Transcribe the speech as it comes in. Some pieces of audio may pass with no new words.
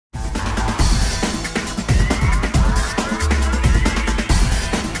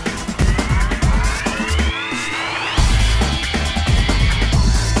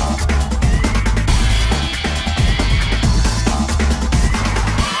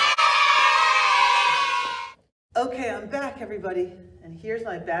I'm back, everybody, and here's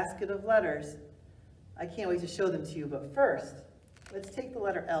my basket of letters. I can't wait to show them to you, but first, let's take the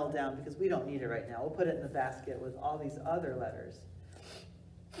letter L down because we don't need it right now. We'll put it in the basket with all these other letters.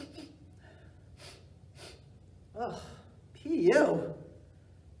 Oh, P-U.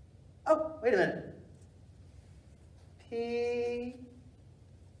 Oh, wait a minute. P-U.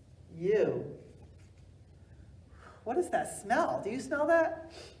 What is that smell? Do you smell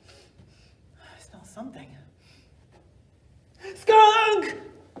that? I smell something. Skunk!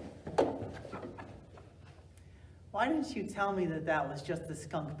 Why didn't you tell me that that was just the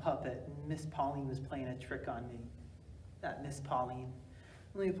skunk puppet and Miss Pauline was playing a trick on me? That Miss Pauline.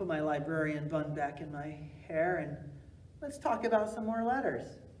 Let me put my librarian bun back in my hair and let's talk about some more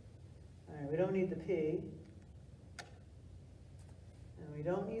letters. All right, we don't need the P. And we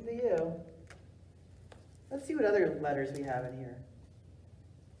don't need the U. Let's see what other letters we have in here.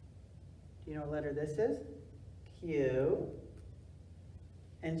 Do you know what letter this is? Q.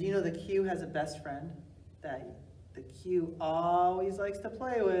 And do you know the Q has a best friend that the Q always likes to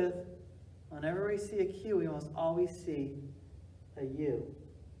play with? Whenever we see a Q, we almost always see a U.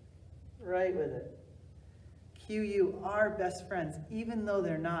 Right with it. Q, U are best friends, even though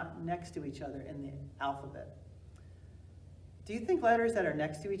they're not next to each other in the alphabet. Do you think letters that are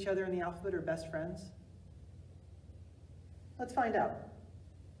next to each other in the alphabet are best friends? Let's find out.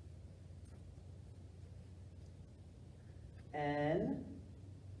 N,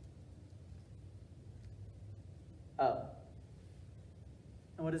 O.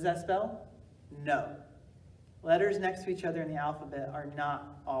 And what does that spell? No. Letters next to each other in the alphabet are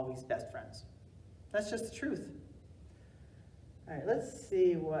not always best friends. That's just the truth. All right, let's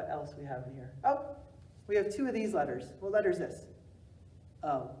see what else we have in here. Oh, we have two of these letters. What letter is this?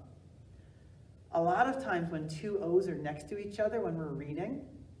 O. A lot of times when two O's are next to each other when we're reading,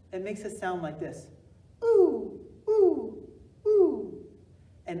 it makes it sound like this. Ooh, ooh, ooh.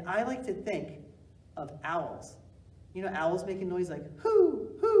 And I like to think of owls. You know, owls make a noise like hoo,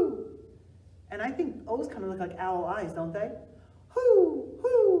 hoo. And I think O's kind of look like owl eyes, don't they? Hoo,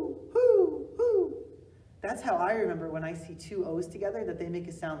 hoo, hoo, hoo. That's how I remember when I see two O's together, that they make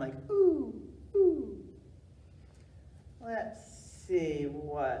a sound like ooh, ooh. Let's see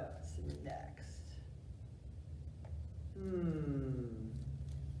what's next.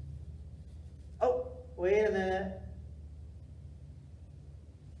 Oh, wait a minute.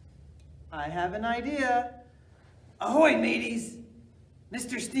 I have an idea. Ahoy, mateys!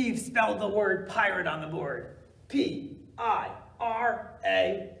 Mr. Steve spelled the word pirate on the board. P-I-R-A-T-E.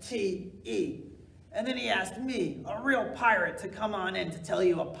 And then he asked me, a real pirate, to come on in to tell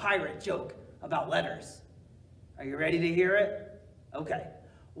you a pirate joke about letters. Are you ready to hear it? Okay.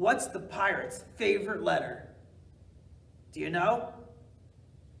 What's the pirate's favorite letter? Do you know?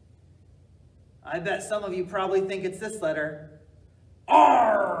 I bet some of you probably think it's this letter.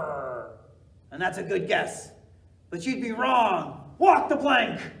 R! And that's a good guess. But you'd be wrong. Walk the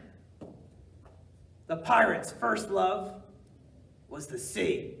plank! The pirate's first love was the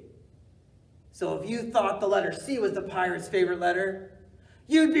C. So if you thought the letter C was the pirate's favorite letter,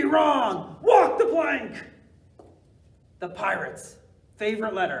 you'd be wrong. Walk the plank! The pirate's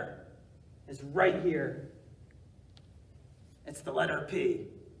favorite letter is right here. It's the letter P.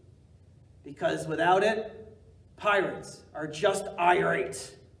 Because without it, pirates are just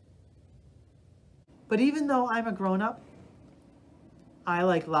irate. But even though I'm a grown-up, I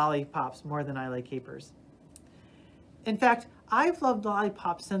like lollipops more than I like capers. In fact, I've loved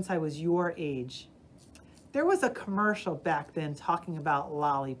lollipops since I was your age. There was a commercial back then talking about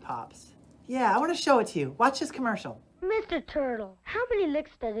lollipops. Yeah, I want to show it to you. Watch this commercial. Mr. Turtle, how many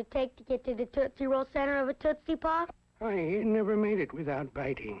licks does it take to get to the Tootsie Roll center of a Tootsie Pop? I never made it without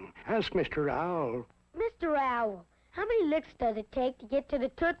biting. Ask Mr. Owl. Mr. Owl, how many licks does it take to get to the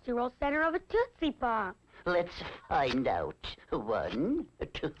Tootsie Roll center of a Tootsie Pop? Let's find out. 1,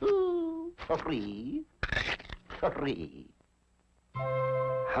 2, 3, 3.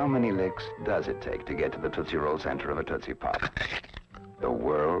 How many licks does it take to get to the Tootsie Roll center of a Tootsie Pop? The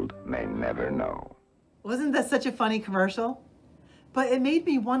world may never know. Wasn't that such a funny commercial? But it made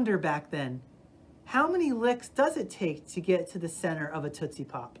me wonder back then, how many licks does it take to get to the center of a Tootsie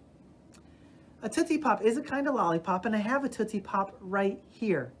Pop? A Tootsie Pop is a kind of lollipop, and I have a Tootsie Pop right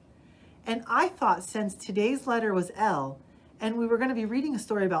here. And I thought since today's letter was L, and we were going to be reading a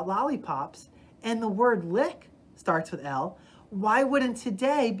story about lollipops, and the word lick starts with L, why wouldn't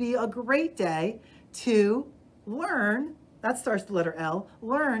today be a great day to learn, that starts with the letter L,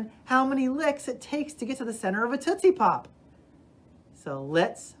 learn how many licks it takes to get to the center of a Tootsie Pop? So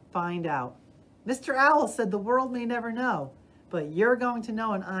let's find out. Mr. Owl said the world may never know, but you're going to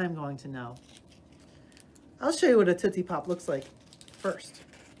know and I'm going to know. I'll show you what a Tootsie Pop looks like first.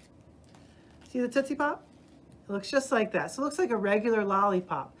 See the Tootsie Pop? It looks just like that. So it looks like a regular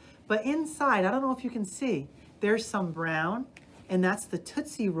lollipop. But inside, I don't know if you can see, there's some brown, and that's the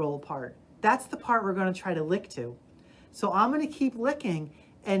Tootsie Roll part. That's the part we're going to try to lick to. So I'm going to keep licking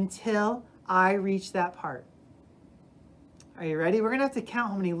until I reach that part. Are you ready? We're going to have to count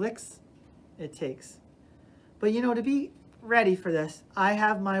how many licks it takes. But you know, to be ready for this, I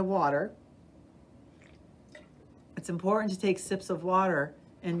have my water. It's important to take sips of water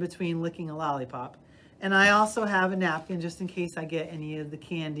in between licking a lollipop. And I also have a napkin just in case I get any of the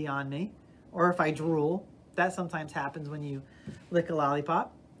candy on me, or if I drool. That sometimes happens when you lick a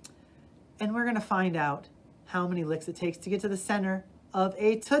lollipop. And we're gonna find out how many licks it takes to get to the center of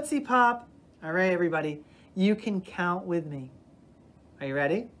a Tootsie Pop. All right, everybody, you can count with me. Are you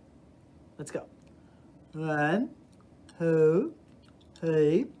ready? Let's go. 1, 2,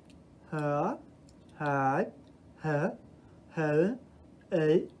 3, 4, 5, 6, 7,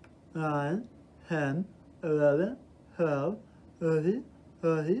 8, 9, 10, 11, 12, 13,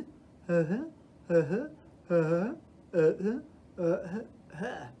 14, 15,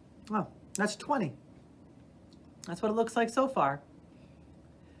 oh, that's 20. That's what it looks like so far.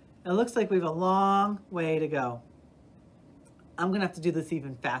 It looks like we have a long way to go. I'm going to have to do this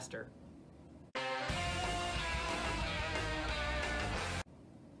even faster.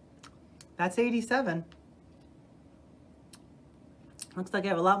 That's 87. Looks like I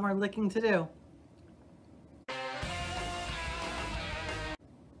have a lot more licking to do.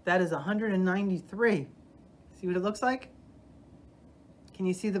 That is 193. See what it looks like? Can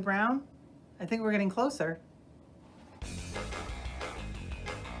you see the brown? I think we're getting closer.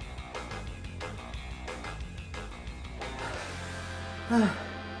 I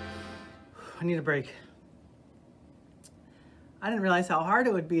need a break. I didn't realize how hard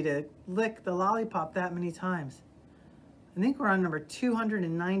it would be to lick the lollipop that many times. I think we're on number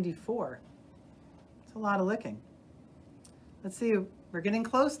 294. It's a lot of licking. Let's see, we're getting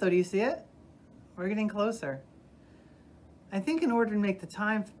close though, do you see it? We're getting closer. I think in order to make the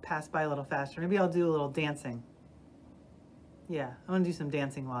time pass by a little faster, maybe I'll do a little dancing. Yeah, I'm gonna do some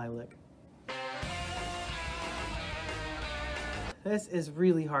dancing while I lick. This is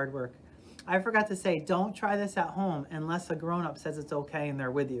really hard work. I forgot to say, don't try this at home unless a grown-up says it's okay and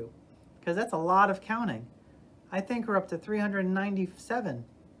they're with you, because that's a lot of counting. I think we're up to 397.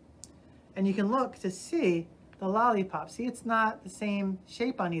 And you can look to see the lollipop. See, it's not the same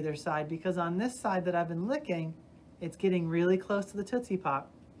shape on either side, because on this side that I've been licking, it's getting really close to the Tootsie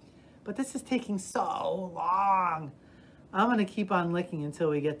Pop. But this is taking so long. I'm gonna keep on licking until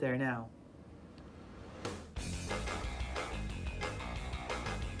we get there now.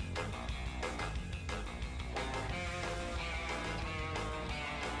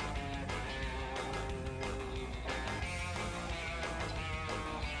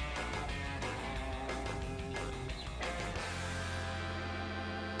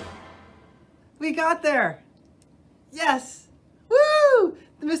 We got there. Yes. Woo!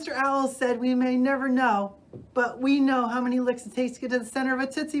 Mr. Owl said we may never know, but we know how many licks it takes to get to the center of a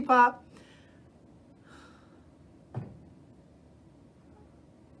Tootsie Pop.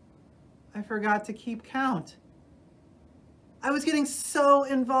 I forgot to keep count. I was getting so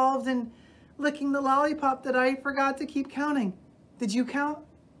involved in licking the lollipop that I forgot to keep counting. Did you count?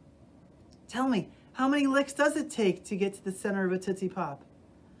 Tell me, how many licks does it take to get to the center of a Tootsie Pop?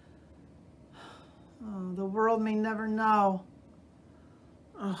 Oh, the world may never know.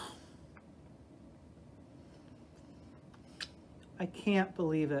 Oh. I can't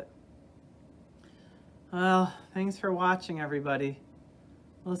believe it. Well, thanks for watching, everybody.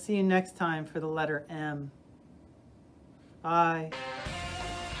 We'll see you next time for the letter M. Bye.